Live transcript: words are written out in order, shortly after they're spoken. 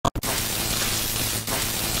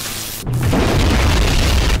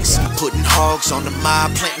Putting hogs on the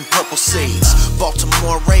mob, planting purple seeds.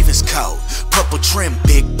 Baltimore Ravens coat, purple trim,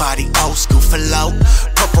 big body, old school for low.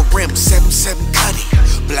 Purple rim, 7-7 cutty,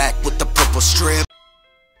 black with the purple strip.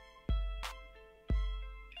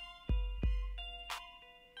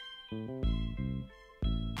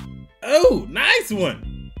 Oh, nice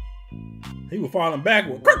one. He was falling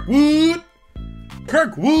backward. Kirkwood.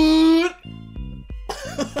 Kirkwood.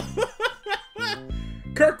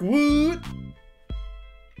 Kirkwood.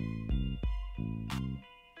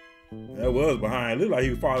 That was behind. It looked like he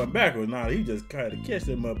was falling backwards. Now he just kind of catch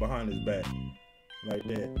him up behind his back. Like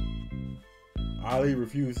that. Ali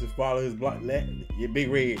refused to follow his block. Yeah,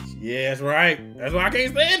 Big Reg. Yeah, that's right. That's why I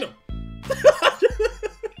can't stand him.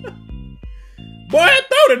 Boy,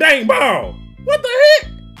 throw the dang ball. What the heck?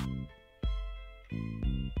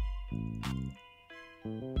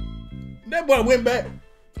 That boy went back.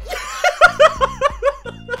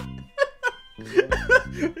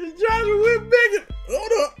 Joshua went back.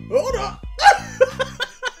 Hold up. Hold up.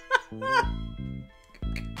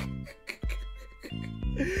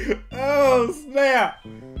 Oh, snap.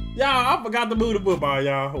 Y'all, I forgot to move the football,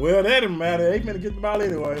 y'all. Well, that didn't matter. They finna get the ball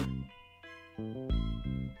anyway.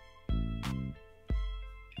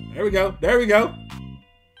 There we go. There we go.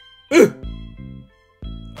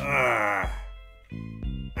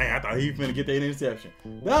 I thought he was finna get that interception.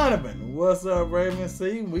 Donovan, what's up,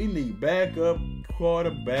 RavenCee? We need backup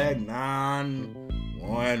quarterback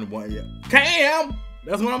 9-1-1. Yeah. Cam!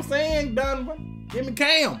 That's what I'm saying, Donovan. Give me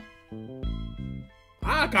Cam.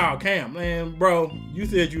 I call Cam. Man, bro, you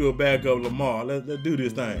said you were backup Lamar. Let's do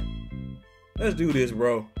this thing. Let's do this,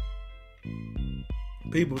 bro.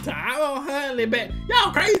 People tired. Oh, Huntley back.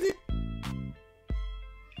 Y'all crazy.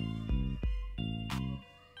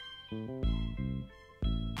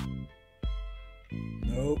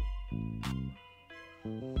 Nope.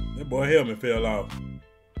 That boy helmet fell off.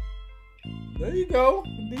 There you go.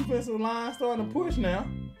 The defensive line starting to push now.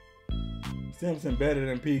 Simpson better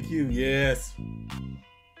than PQ. Yes.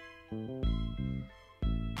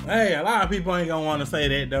 Hey, a lot of people ain't gonna want to say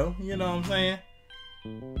that though. You know what I'm saying?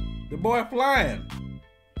 The boy flying.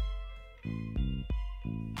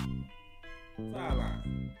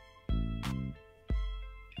 Sideline.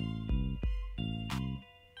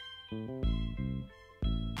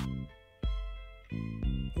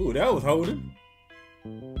 Ooh, that was holding.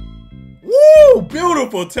 Woo!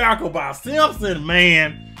 Beautiful tackle by Simpson,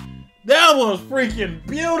 man. That was freaking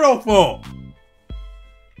beautiful.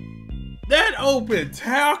 That open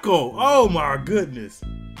tackle. Oh my goodness.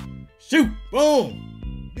 Shoot.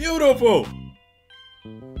 Boom. Beautiful.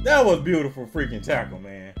 That was beautiful freaking tackle,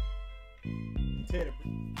 man.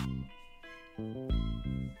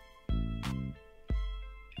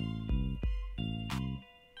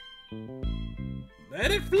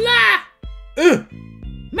 Let it fly.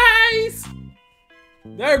 Nice.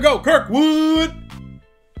 There we go. Kirkwood.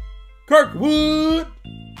 Kirkwood.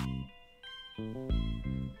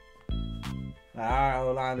 Our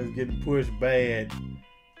O-line is getting pushed bad.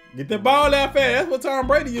 Get that ball out fast. That's what Tom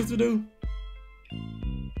Brady used to do.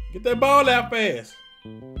 Get that ball out fast.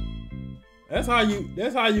 That's how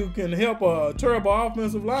you can help a terrible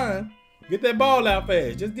offensive line. Get that ball out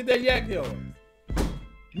fast. Just get that yak yard.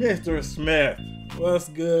 Mr. Smith. What's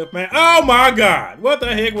good, man? Oh my God. What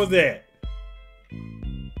the heck was that?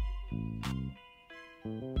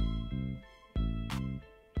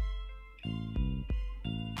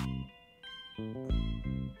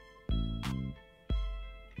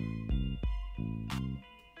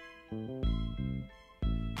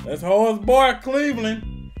 That's Horace Boy, Cleveland.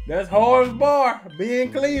 That's Horace Boy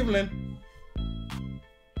being Cleveland.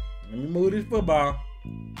 Let me move this football.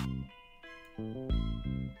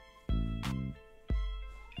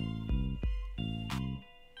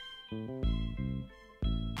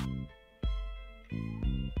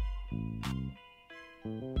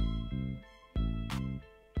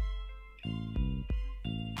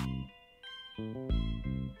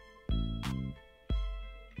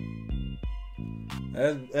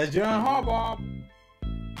 That's John Harbaugh.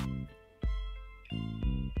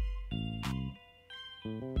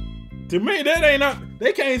 To me, that ain't up.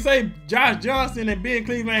 They can't say Josh Johnson and Ben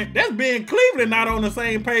Cleveland. That's Ben Cleveland not on the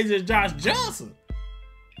same page as Josh Johnson.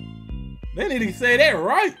 They need to say that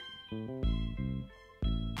right.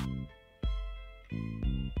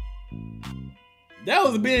 That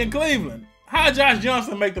was Ben Cleveland. How did Josh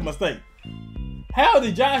Johnson make the mistake? How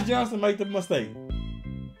did Josh Johnson make the mistake?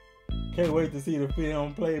 Can't wait to see the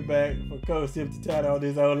film playback for Coach Tim to chat on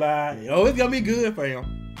this O-line. Oh, it's gonna be good for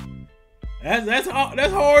him. That's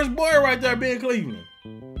Horace Boy right there, being Cleveland.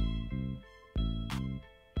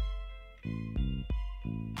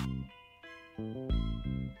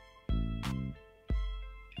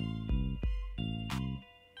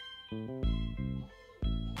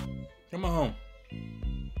 Come on.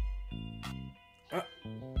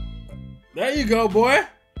 There you go, boy.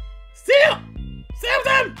 Simpson!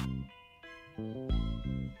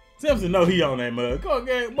 Simpson know he on that mug. Go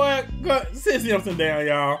get, boy. Go sit Simpson down,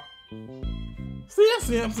 y'all. Sit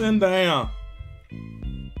Simpson down.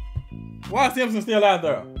 Why is Simpson still out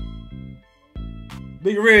there?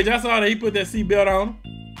 Big Ridge, I saw that he put that seatbelt on him.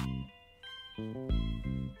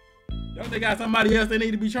 Don't they got somebody else they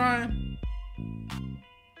need to be trying?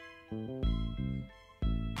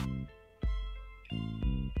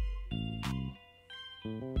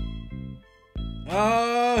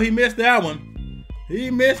 Oh, he missed that one.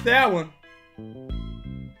 He missed that one.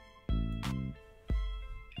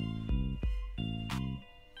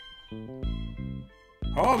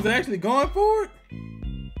 Hobbs actually going for it?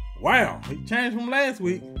 Wow, he changed from last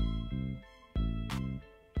week.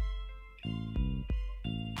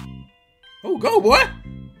 Oh, go, boy.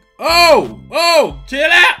 Oh,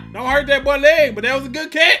 chill out. Don't hurt that boy leg, but that was a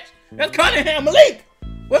good catch. That's Cunningham. Malik.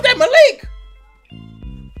 What's that, Malik?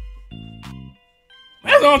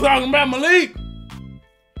 That's what I'm talking about, Malik.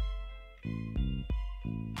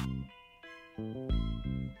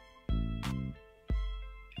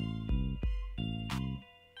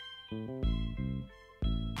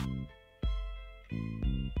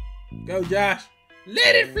 Go, Josh.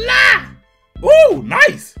 Let it fly. Ooh,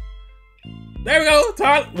 nice. There we go.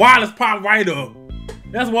 Wallace pop right up.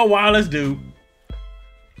 That's what Wallace do.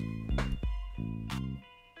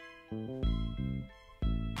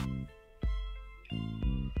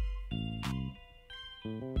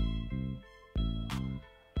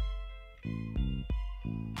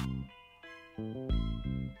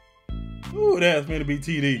 Ooh, that's meant to be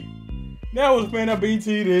TD. That was meant to be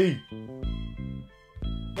TD.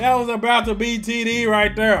 That was about to be TD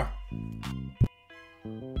right there.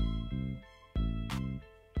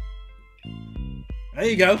 There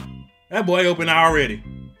you go. That boy open already.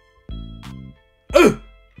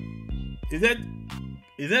 Is that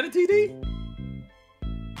a TD?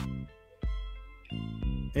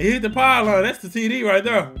 He hit the pylon. That's the TD right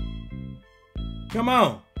there. Come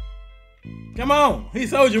on. Come on. He's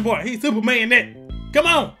Soldier Boy. He's Superman that. Come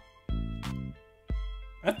on.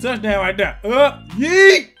 That's a touchdown right there.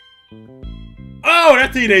 Yeet. Oh,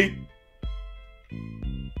 that's TD.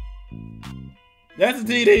 That's a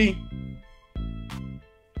TD.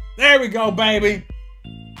 There we go, baby.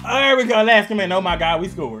 There we go. Last minute. Oh my God, we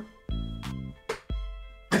scored.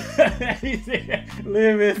 He said,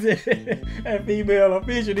 that female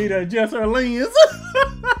official need to adjust her lens.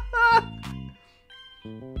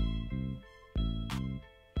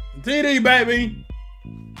 TD, baby.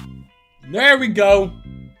 There we go.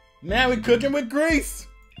 Now we cooking with grease.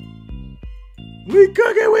 We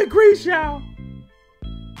cooking with grease, y'all.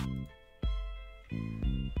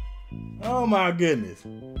 Oh my goodness.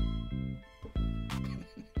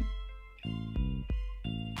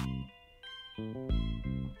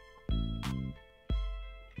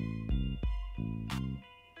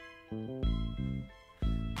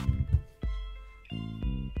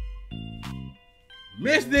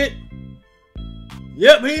 Missed it.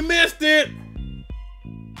 Yep, he missed it.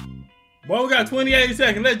 Boy, we got 28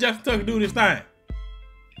 seconds. Let Justin Tucker do this thing.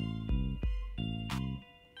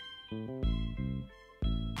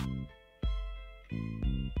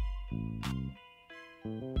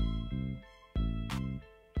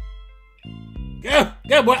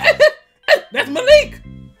 Go, boy. That's Malik.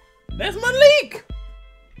 That's Malik.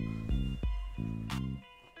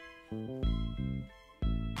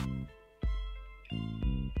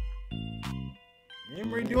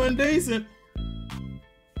 Emery doing decent.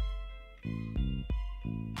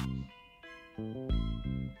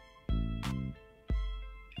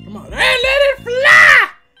 Come on, hey, let it fly!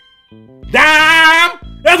 Dime!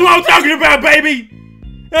 That's what I'm talking about, baby!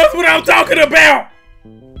 That's what I'm talking about!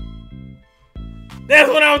 That's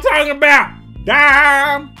what I'm talking about!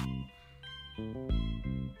 Dime!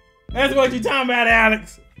 That's what you're talking about,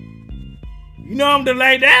 Alex. You know I'm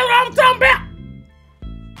delayed. That's what I'm talking about!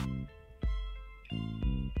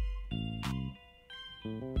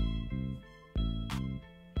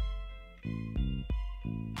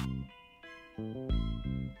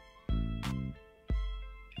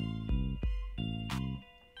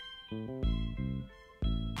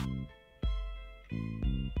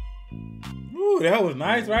 Ooh, that was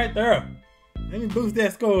nice right there. Let me boost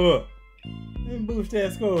that score up. Let me boost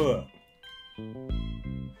that score up.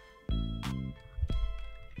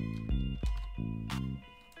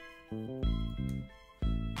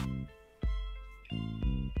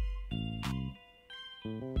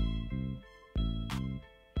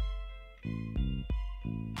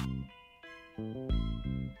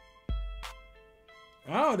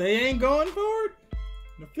 Oh, they ain't going for it?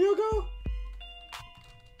 The field goal?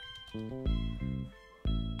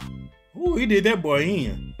 Ooh, he did that boy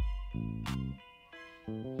in.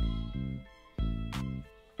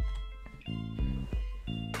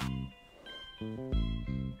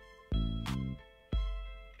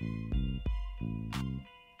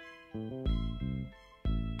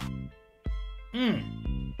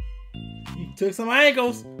 He took some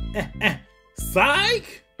ankles.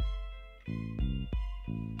 Psych!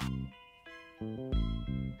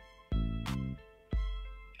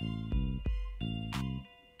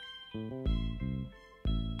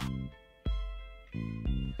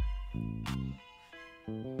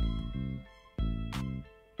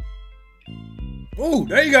 Ooh,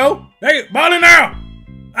 there you go. There you ball in now.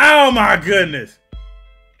 Oh my goodness.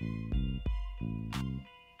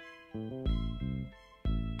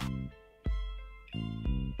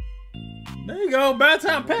 There you go. By the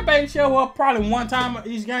time Pepe show up probably one time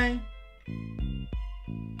each game.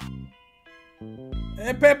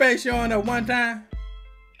 And Pepe showing up one time.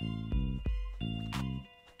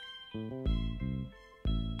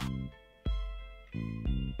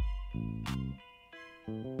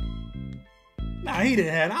 Nah, he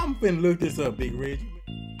didn't have it. I'm finna look this up, Big Reggie.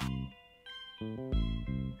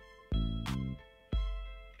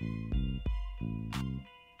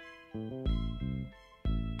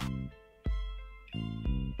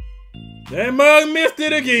 That mug missed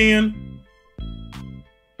it again.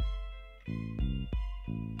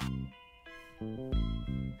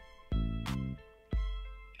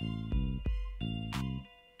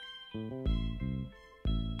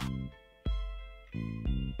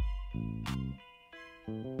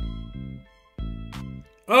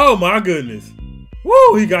 Oh my goodness.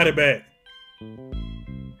 Woo, he got it back.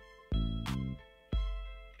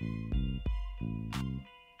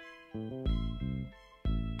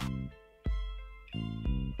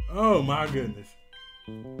 Oh my goodness.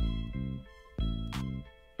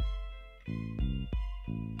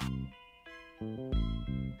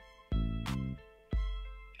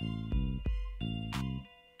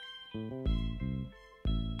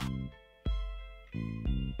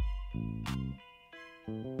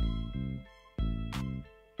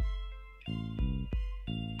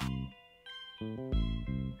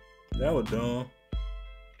 That was dumb.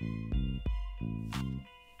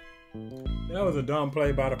 That was a dumb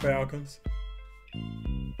play by the Falcons.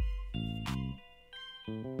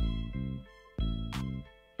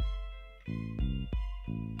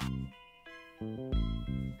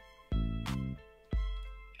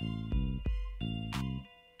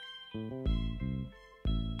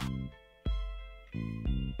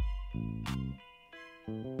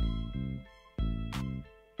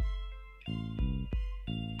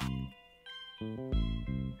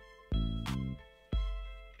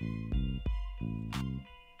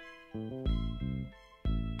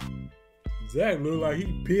 Zach looked like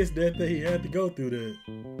he pissed that he had to go through that.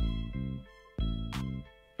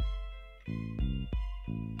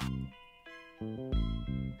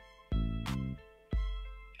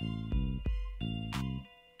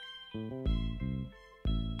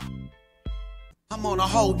 I'm on a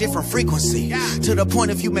whole different frequency. To the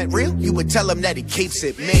point if you met real, you would tell him that he keeps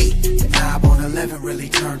it me. The knob on 11 really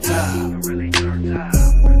turned up.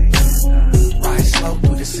 Ride slow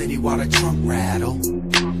through the city while the trunk rattle.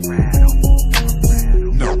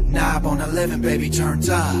 No. Knob on 11, baby, turned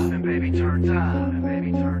up.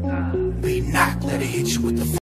 Be knocked, let it hit you with the